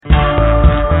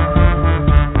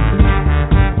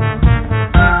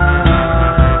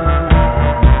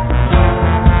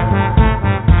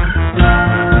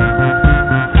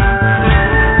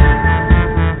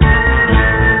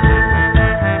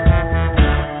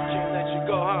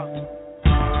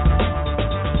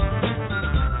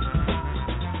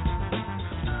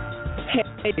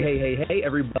Hey,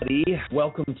 everybody.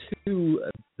 Welcome to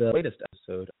the latest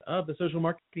episode of the Social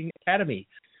Marketing Academy.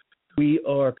 We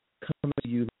are coming to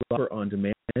you live on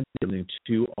demand, listening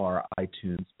to our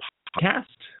iTunes podcast,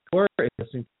 or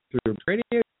listening through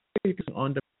radio,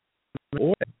 on demand,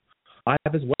 or live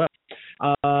as well.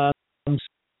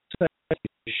 So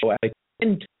show I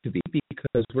tend to be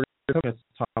because we're going to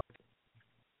talk.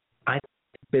 I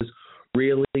think is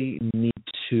really need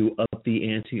to up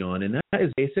the ante on, and that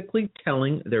is basically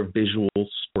telling their visual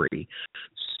story.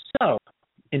 So,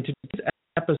 in today's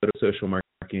episode of Social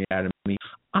Marketing Academy,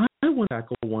 I want to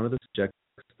tackle one of the subjects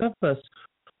that of us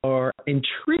are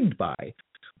intrigued by,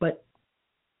 but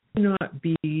not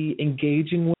be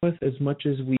engaging with as much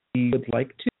as we would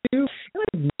like to.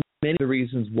 And many of the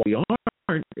reasons why we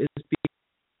aren't is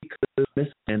because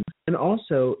and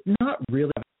also not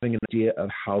really having an idea of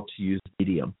how to use the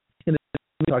medium. And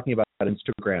we're talking about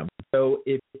Instagram. So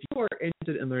if you are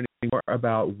interested in learning more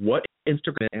about what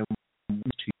Instagram and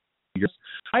to use,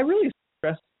 I really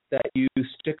stress that you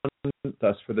stick on with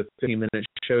us for the 15-minute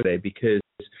show today, because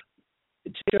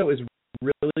the show is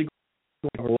really going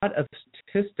to have a lot of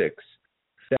statistics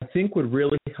that I think would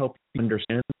really help you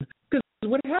understand. Because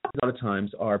what happens a lot of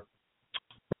times are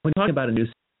when talking about a new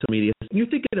social media, you're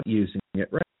thinking of using it,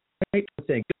 right? You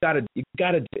think you gotta do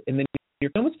it, and then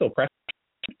you're almost feel pressure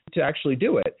to actually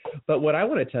do it. But what I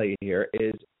want to tell you here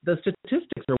is the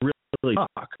statistics are really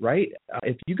talk, right?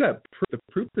 If you got proof, the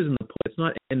proof is in the pudding. It's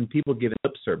not in people giving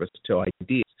lip service to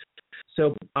ideas.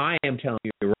 So I am telling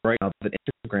you right now that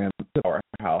Instagram is a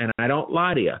powerhouse, and I don't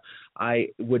lie to you. I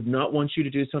would not want you to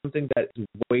do something that is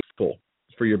wasteful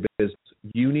for your business.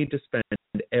 You need to spend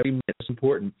every minute. It's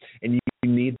important, and you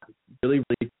need really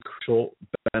crucial,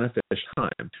 beneficial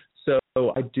time. So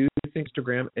I do think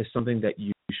Instagram is something that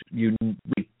you really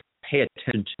pay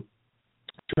attention to,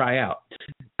 try out.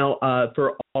 Now,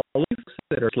 for all of you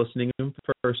that are listening in for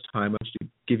the first time, I should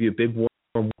give you a big warm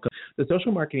welcome. The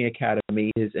Social Marketing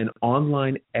Academy is an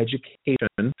online education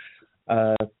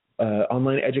website.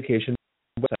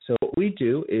 So what we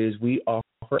do is we offer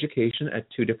education at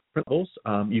two different levels.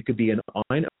 You could be an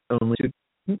online-only student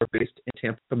or based in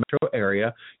Tampa metro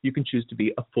area. You can choose to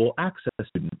be a full access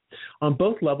student. On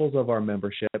both levels of our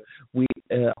membership, we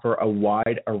offer a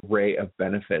wide array of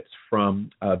benefits,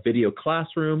 from video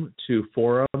classroom to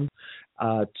forums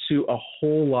to a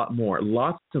whole lot more.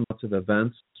 Lots and lots of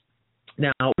events.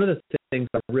 Now, one of the things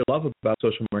I really love about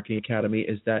Social Marketing Academy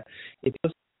is that it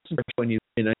does when you,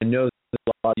 and I know a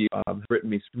lot of you have written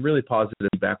me some really positive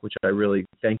feedback, which I really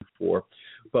thank you for.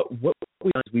 But what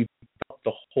we've done is we've built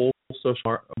the whole Social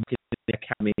Marketing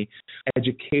Academy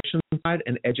education side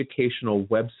and educational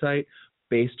website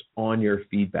based on your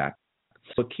feedback.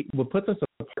 So what puts us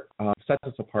apart, sets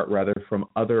us apart rather from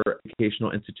other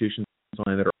educational institutions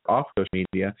online that are off social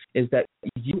media, is that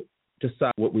you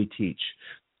decide what we teach.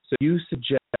 So you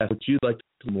suggest what you'd like to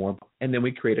learn more about, and then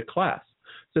we create a class.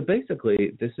 So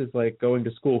basically, this is like going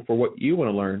to school for what you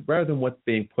want to learn rather than what's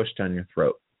being pushed down your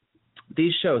throat.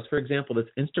 These shows, for example, this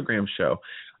Instagram show,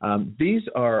 these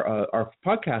are our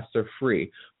podcasts are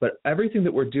free, but everything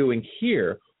that we're doing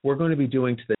here, we're going to be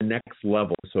doing to the next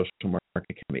level of Social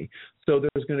Marketing Academy. So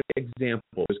there's going to be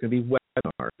examples, there's going to be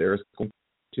webinars, there's going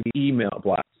to be email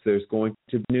blasts, there's going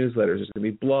to be newsletters, there's going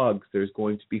to be blogs, there's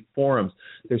going to be forums.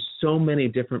 There's so many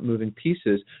different moving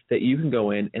pieces that you can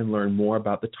go in and learn more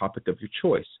about the topic of your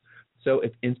choice. So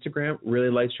if Instagram really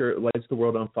lights the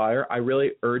world on fire, I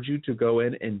really urge you to go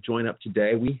in and join up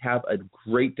today. We have a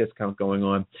great discount going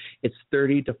on. It's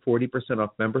 30 to 40%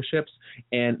 off memberships,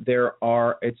 and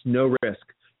it's no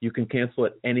risk. You can cancel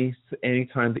it any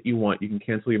time that you want. You can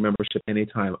cancel your membership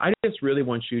anytime. I just really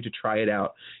want you to try it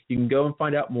out. You can go and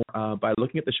find out more by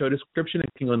looking at the show description and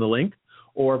clicking on the link,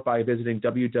 or by visiting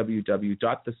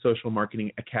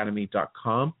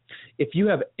www.thesocialmarketingacademy.com. If you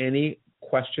have any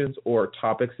questions or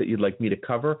topics that you'd like me to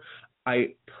cover,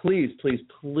 please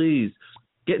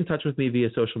get in touch with me via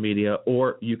social media,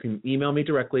 or you can email me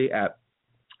directly at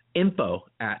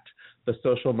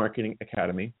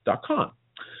info@thesocialmarketingacademy.com.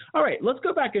 All right, let's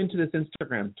go back into this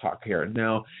Instagram talk here.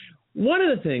 Now, one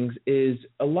of the things is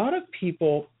a lot of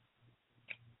people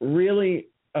really,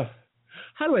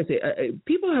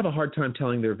 people have a hard time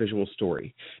telling their visual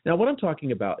story. Now, what I'm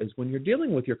talking about is when you're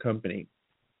dealing with your company,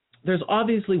 there's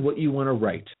obviously what you want to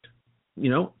write.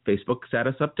 Facebook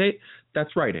status update,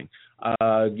 that's writing.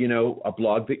 A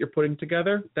blog that you're putting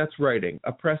together, that's writing.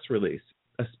 A press release,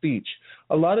 a speech.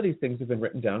 A lot of these things have been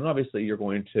written down. Obviously, you're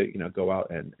going to, go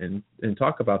out and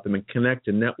talk about them and connect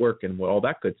and network and all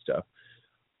that good stuff.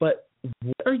 But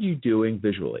what are you doing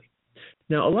visually?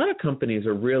 Now, a lot of companies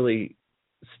are really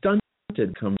stunted when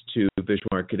it comes to visual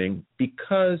marketing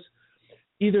because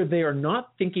either they are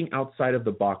not thinking outside of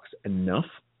the box enough,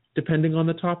 depending on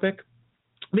the topic.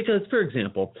 Because, for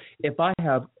example,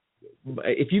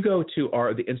 if you go to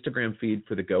the Instagram feed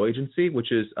for the Go Agency,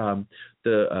 which is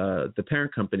the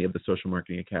parent company of the Social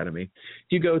Marketing Academy, if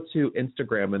you go to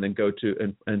Instagram and then go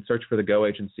to and search for the Go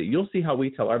Agency, you'll see how we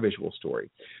tell our visual story.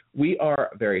 We are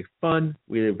very fun,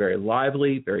 we are very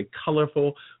lively, very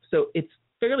colorful. So it's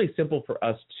fairly simple for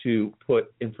us to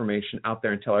put information out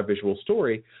there and tell our visual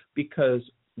story because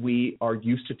we are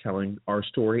used to telling our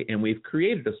story and we've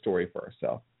created a story for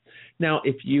ourselves. Now,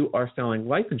 if you are selling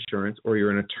life insurance or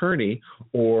you're an attorney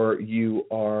or you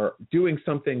are doing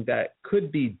something that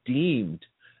could be deemed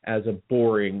as a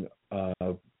boring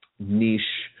niche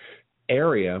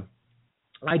area,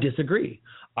 I disagree.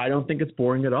 I don't think it's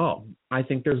boring at all. I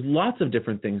think there's lots of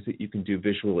different things that you can do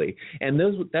visually. And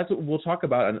that's what we'll talk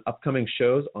about on upcoming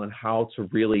shows on how to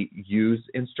really use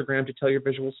Instagram to tell your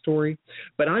visual story.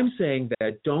 But I'm saying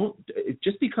that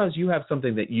just because you have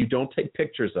something that you don't take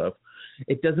pictures of,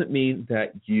 it doesn't mean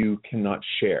that you cannot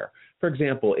share. For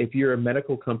example, if you're a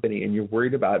medical company and you're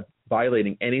worried about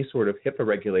violating any sort of HIPAA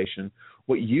regulation,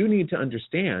 what you need to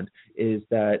understand is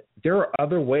that there are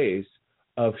other ways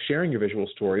of sharing your visual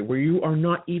story where you are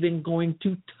not even going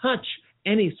to touch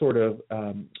any sort of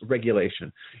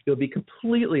regulation. You'll be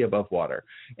completely above water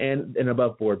and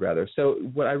above board, rather. So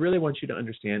what I really want you to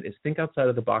understand is think outside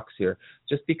of the box here.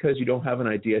 Just because you don't have an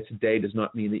idea today does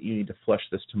not mean that you need to flush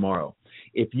this tomorrow.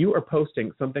 If you are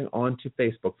posting something onto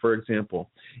Facebook, for example,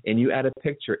 and you add a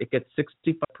picture, it gets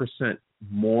 65%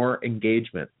 more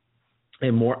engagement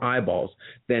and more eyeballs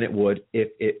than it would if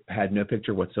it had no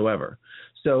picture whatsoever.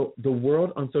 So the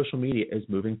world on social media is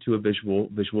moving to a visual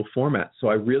format. So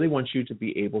I really want you to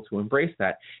be able to embrace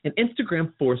that. And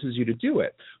Instagram forces you to do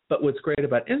it. But what's great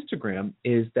about Instagram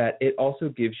is that it also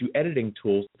gives you editing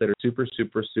tools that are super,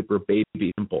 super, super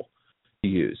baby simple to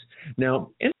use.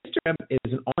 Now, Instagram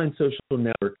is an online social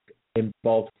network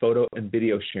involved photo and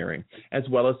video sharing, as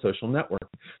well as social networking.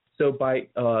 So by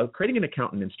creating an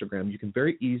account on Instagram, you can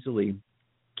very easily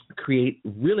create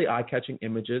really eye-catching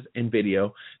images and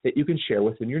video that you can share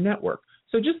within your network.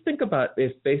 So just think about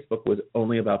if Facebook was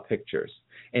only about pictures.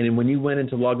 And when you went in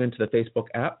to log into the Facebook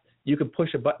app, you could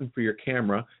push a button for your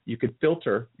camera. You could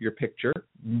filter your picture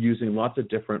using lots of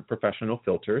different professional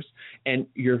filters, and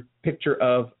your picture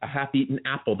of a half-eaten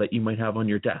apple that you might have on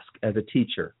your desk as a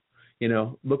teacher. You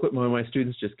know, look what one of my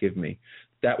students just gave me.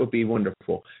 That would be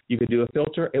wonderful. You could do a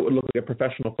filter. It would look like a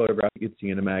professional photograph you'd see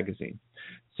in a magazine.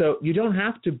 So you don't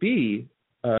have to be,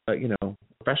 a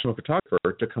professional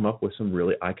photographer to come up with some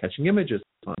really eye-catching images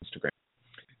on Instagram.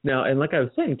 Now, and like I was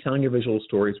saying, telling your visual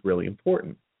story is really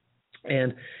important.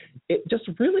 And it just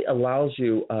really allows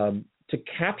you to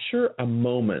capture a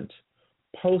moment,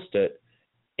 post it,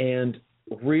 and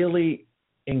really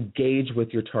engage with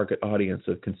your target audience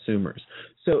of consumers.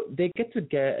 So they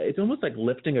it's almost like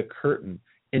lifting a curtain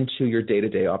into your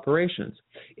day-to-day operations.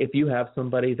 If you have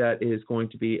somebody that is going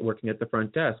to be working at the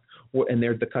front desk and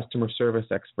they're the customer service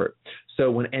expert, so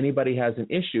when anybody has an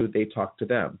issue, they talk to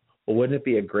them. Well, wouldn't it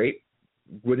be great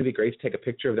to take a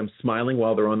picture of them smiling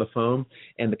while they're on the phone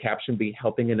and the caption be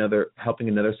helping another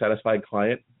satisfied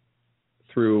client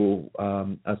through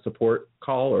a support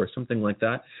call or something like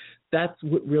that? That's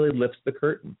what really lifts the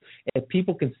curtain. If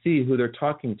people can see who they're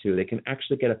talking to, they can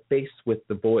actually get a face with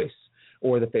the voice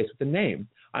or the face with the name.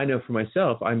 I know for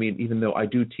myself, even though I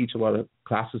do teach a lot of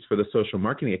classes for the Social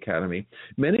Marketing Academy,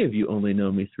 many of you only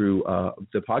know me through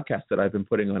the podcast that I've been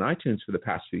putting on iTunes for the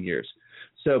past few years.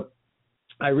 So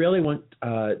I really want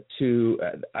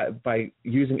by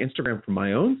using Instagram for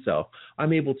my own self,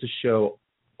 I'm able to show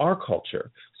our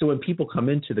culture. So when people come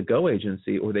into the Go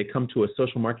Agency or they come to a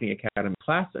Social Marketing Academy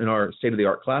class in our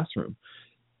state-of-the-art classroom,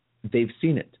 they've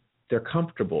seen it. They're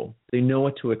comfortable. They know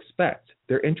what to expect.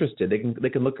 They're interested. They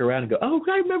can look around and go, oh,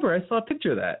 I remember. I saw a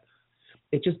picture of that.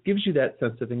 It just gives you that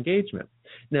sense of engagement.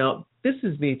 Now, this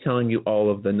is me telling you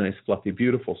all of the nice, fluffy,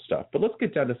 beautiful stuff. But let's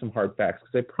get down to some hard facts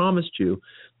because I promised you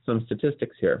some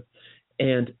statistics here.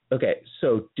 And, okay,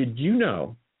 so did you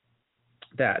know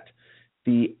that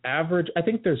the average, I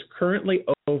think there's currently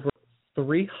over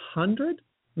 300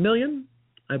 million,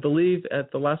 I believe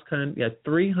at the last count,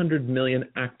 300 million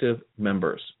active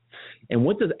members. And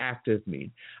what does active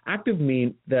mean? Active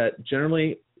mean that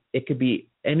generally it could be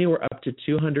anywhere up to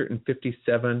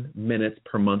 257 minutes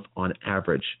per month on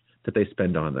average that they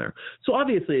spend on there. So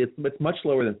obviously it's much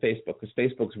lower than Facebook because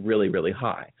Facebook's really, really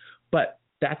high. But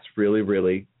that's really,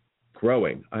 really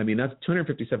growing. I mean, that's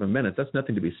 257 minutes. That's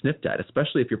nothing to be sniffed at,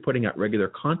 especially if you're putting out regular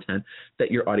content that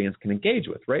your audience can engage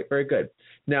with, right? Very good.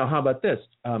 Now, how about this?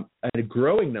 At a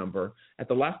growing number, at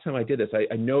the last time I did this,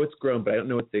 I know it's grown, but I don't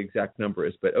know what the exact number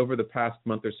is. But over the past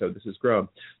month or so, this has grown.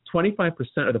 25%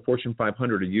 of the Fortune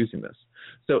 500 are using this.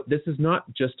 So this is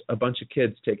not just a bunch of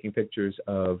kids taking pictures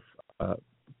of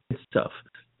stuff.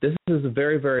 This is a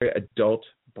very, very adult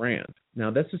brand.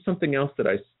 Now, this is something else that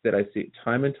I see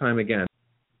time and time again.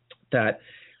 That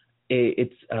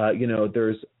it's a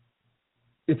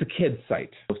kid's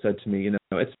site. People said to me,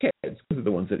 it's kids. Those are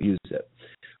the ones that use it.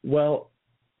 Well,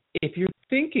 if you're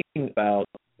thinking about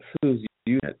who's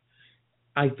using it,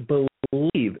 I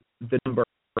believe the number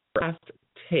last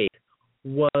take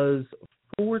was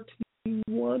 46%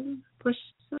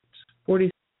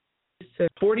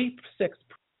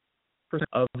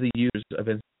 of the users of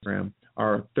Instagram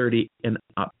are 30 and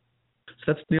up.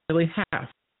 So that's nearly half.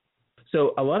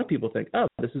 So a lot of people think,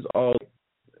 this is all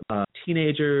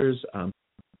teenagers, and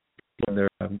their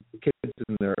kids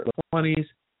in their 20s.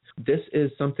 This is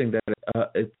something that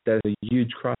is a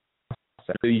huge cross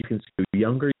section. So you can skew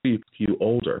younger, you can skew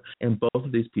older, and both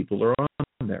of these people are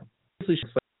on there. Obviously,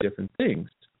 slightly different things,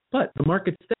 but the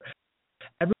market's there.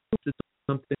 Everyone is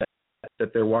something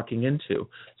that they're walking into.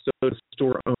 So the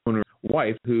store owner's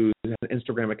wife, who has an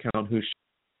Instagram account, who's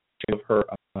showing her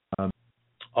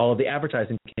all of the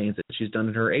advertising campaigns that she's done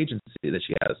in her agency that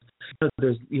she has.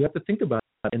 You have to think about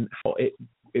it and how it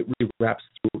really wraps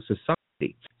through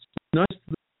society. It's not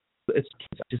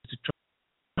just to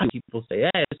try people say,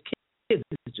 it's kids,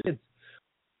 it's kids.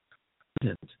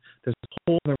 There's a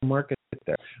whole other market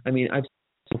there. I mean, I've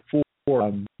seen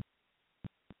before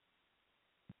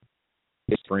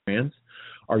brands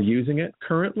are using it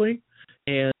currently,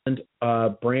 and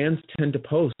brands tend to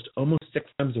post almost 6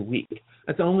 times a week.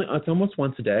 It's almost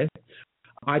once a day.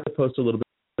 I could post a little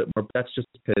bit more, but that's just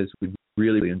because we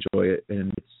really enjoy it,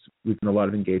 and we've done a lot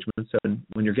of engagement. So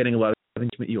when you're getting a lot of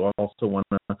engagement, you also want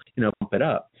to pump it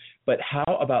up. But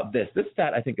how about this? This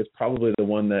stat, I think, is probably the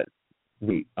one that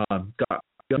we got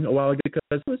a while ago, because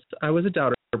I was a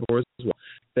doubter before as well.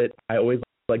 That I always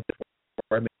liked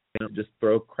before I just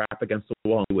throw crap against the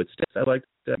wall and would stick. I like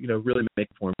to really make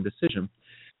a informed decision.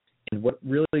 And what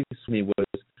really to me was,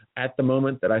 at the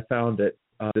moment that I found that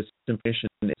this information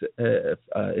is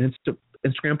an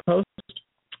Instagram post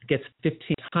gets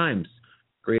 15 times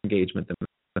greater engagement than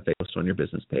a post on your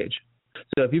business page.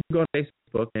 So if you go on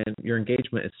Facebook and your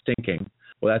engagement is stinking,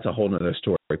 well, that's a whole other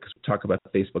story, because we talk about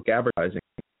Facebook advertising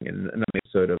in an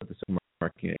episode of the Social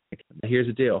Marketing. Here's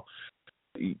the deal.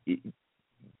 If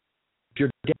you're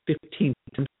getting 15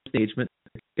 times engagement,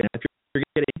 if you're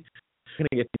going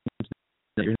to get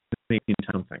you're making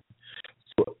something.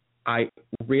 So I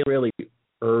really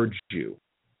urge you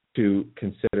to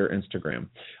consider Instagram.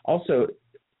 Also,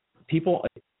 people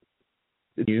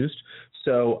used.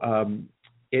 So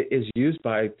it is used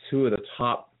by 2 of the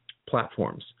top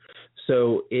platforms.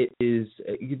 So it is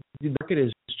the market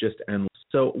is just endless.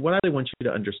 So what I really want you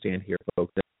to understand here,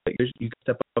 folks, that you can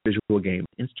step up a visual game.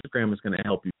 Instagram is going to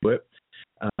help you do it.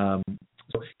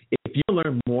 So if you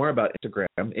learn more about Instagram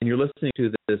and you're listening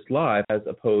to this live as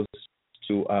opposed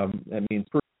to that means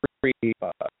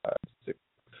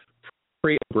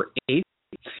pre-8,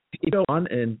 you go on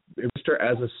and register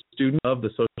as a student of the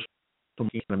Social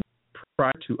Marketing Academy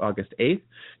prior to August 8th.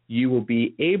 You will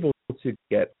be able to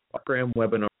get Instagram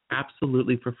webinar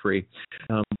absolutely for free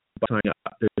by signing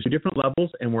up. There's 2 different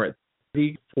levels, and we're at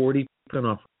 40%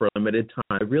 off for a limited time.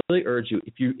 I really urge you,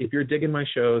 if you're digging my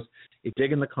shows, if you're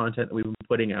digging the content that we've been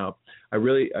putting out, I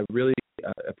really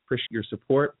appreciate your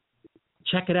support.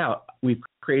 Check it out. We've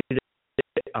created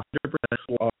it 100%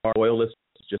 for our loyal listeners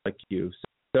just like you.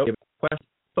 So if you have a question,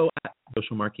 at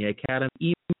Social Marketing Academy,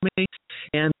 email me,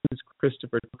 and this is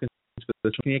Christopher Wilkins with the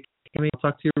Social Marketing Academy. I'll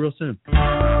talk to you real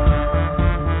soon.